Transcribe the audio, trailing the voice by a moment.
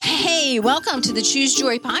Hey, welcome to the Choose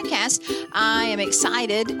Joy podcast. I am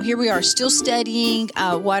excited. Here we are still studying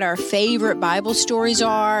what our favorite Bible stories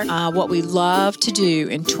are, what we love to do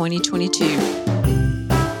in 2022.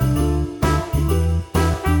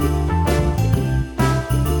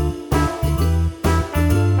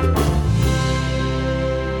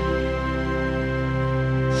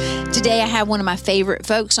 Today I have one of my favorite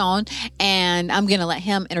folks on, and I'm going to let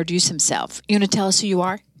him introduce himself. You want to tell us who you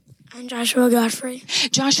are? I'm Joshua Godfrey.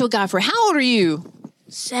 Joshua Godfrey. How old are you?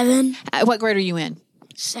 7. What grade are you in?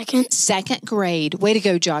 Second. Second grade. Way to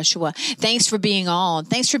go, Joshua. Thanks for being on.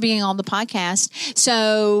 Thanks for being on the podcast.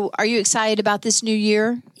 So are you excited about this new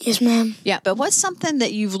year? Yes, ma'am. Yeah, but what's something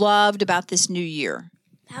that you've loved about this new year?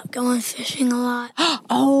 Out going fishing a lot.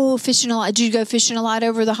 Oh, fishing a lot. Did you go fishing a lot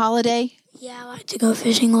over the holiday? Yeah, I like to go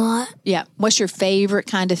fishing a lot. Yeah. What's your favorite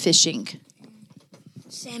kind of fishing?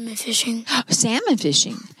 Salmon fishing. Salmon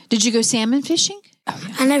fishing. Did you go salmon fishing? Oh,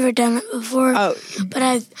 yeah. I never done it before. Oh, but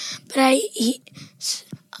I eat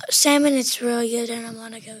salmon. It's really good, and I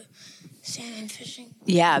want to go salmon fishing.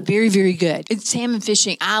 Yeah, very, very good. It's salmon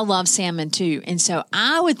fishing. I love salmon too. And so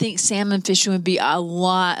I would think salmon fishing would be a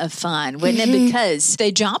lot of fun, wouldn't it? Because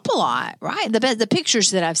they jump a lot, right? The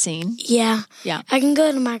pictures that I've seen. Yeah. Yeah. I can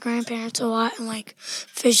go to my grandparents a lot and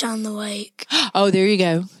fish on the lake. Oh, there you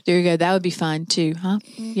go. There you go. That would be fun too, huh?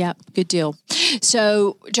 Mm-hmm. Yeah, good deal.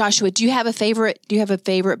 So, Joshua, do you have a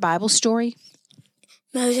favorite Bible story?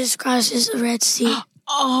 Moses crosses the Red Sea.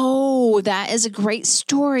 Oh, that is a great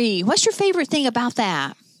story. What's your favorite thing about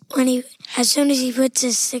that? As soon as he puts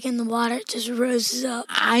his stick in the water, it just rises up.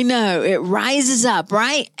 I know. It rises up,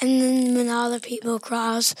 right? And then when all the people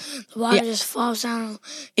cross, the water just falls down and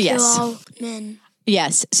kills all men.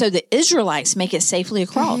 Yes. So the Israelites make it safely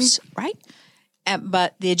across, right?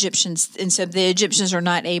 But the Egyptians are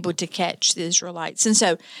not able to catch the Israelites. And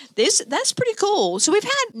so that's pretty cool. So we've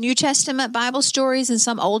had New Testament Bible stories and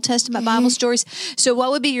some Old Testament Bible stories. So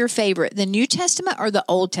what would be your favorite, the New Testament or the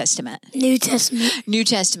Old Testament? New Testament. New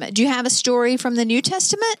Testament. Do you have a story from the New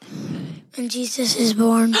Testament? When Jesus is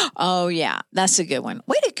born. Oh, yeah. That's a good one.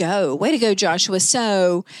 Way to go. Way to go, Joshua.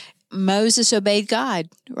 So Moses obeyed God,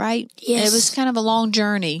 right? Yes. It was kind of a long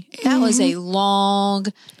journey. That was a long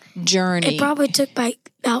journey. It probably took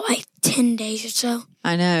about 10 days or so.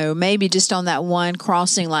 I know, maybe just on that one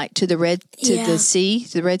crossing, to the Red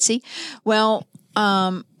Sea. Well,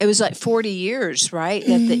 it was 40 years, right,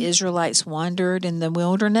 that the Israelites wandered in the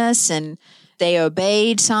wilderness, and they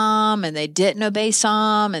obeyed some, and they didn't obey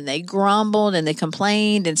some, and they grumbled and they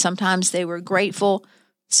complained, and sometimes they were grateful.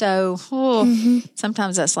 So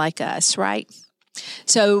sometimes that's like us, right?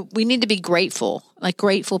 So we need to be grateful, like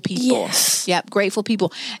grateful people. Yes. Yep, grateful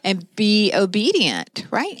people, and be obedient,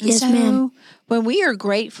 right? Yes, and so ma'am. When we are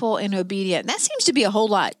grateful and obedient, that seems to be a whole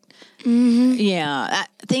lot. Yeah,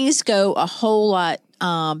 things go a whole lot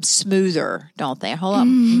smoother, don't they? A whole lot,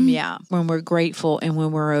 when we're grateful and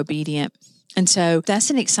when we're obedient. And so that's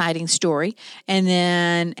an exciting story. And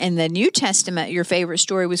then in the New Testament, your favorite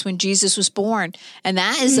story was when Jesus was born. And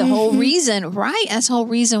that is the whole reason, right? That's the whole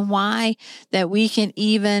reason why that we can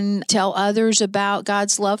even tell others about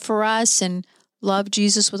God's love for us and love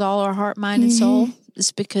Jesus with all our heart, mind, and soul.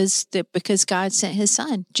 It's because God sent his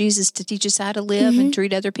son, Jesus, to teach us how to live and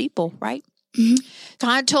treat other people, right?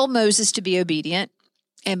 God told Moses to be obedient.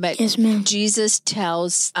 But yes, ma'am. Jesus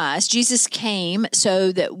tells us, Jesus came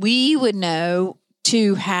so that we would know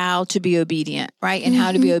how to be obedient, right? And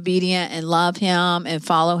how to be obedient and love him and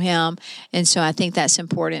follow him. And so I think that's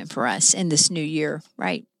important for us in this new year,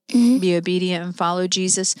 right? Be obedient and follow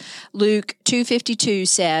Jesus. Luke 2:52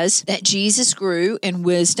 says that Jesus grew in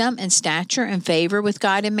wisdom and stature and favor with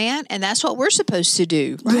God and man. And that's what we're supposed to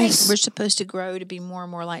do, right? Yes. We're supposed to grow to be more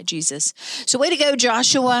and more like Jesus. So way to go,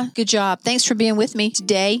 Joshua. Good job. Thanks for being with me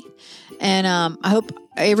today. And I hope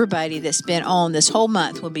everybody that's been on this whole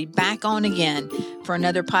month will be back on again for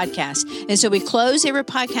another podcast. And so we close every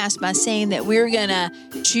podcast by saying that we're going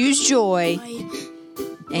to choose joy.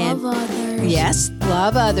 And love others. Yes,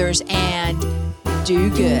 love others and do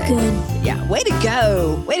good. Do good. Yeah, way to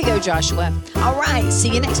go. Way to go, Joshua. All right,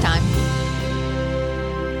 see you next time.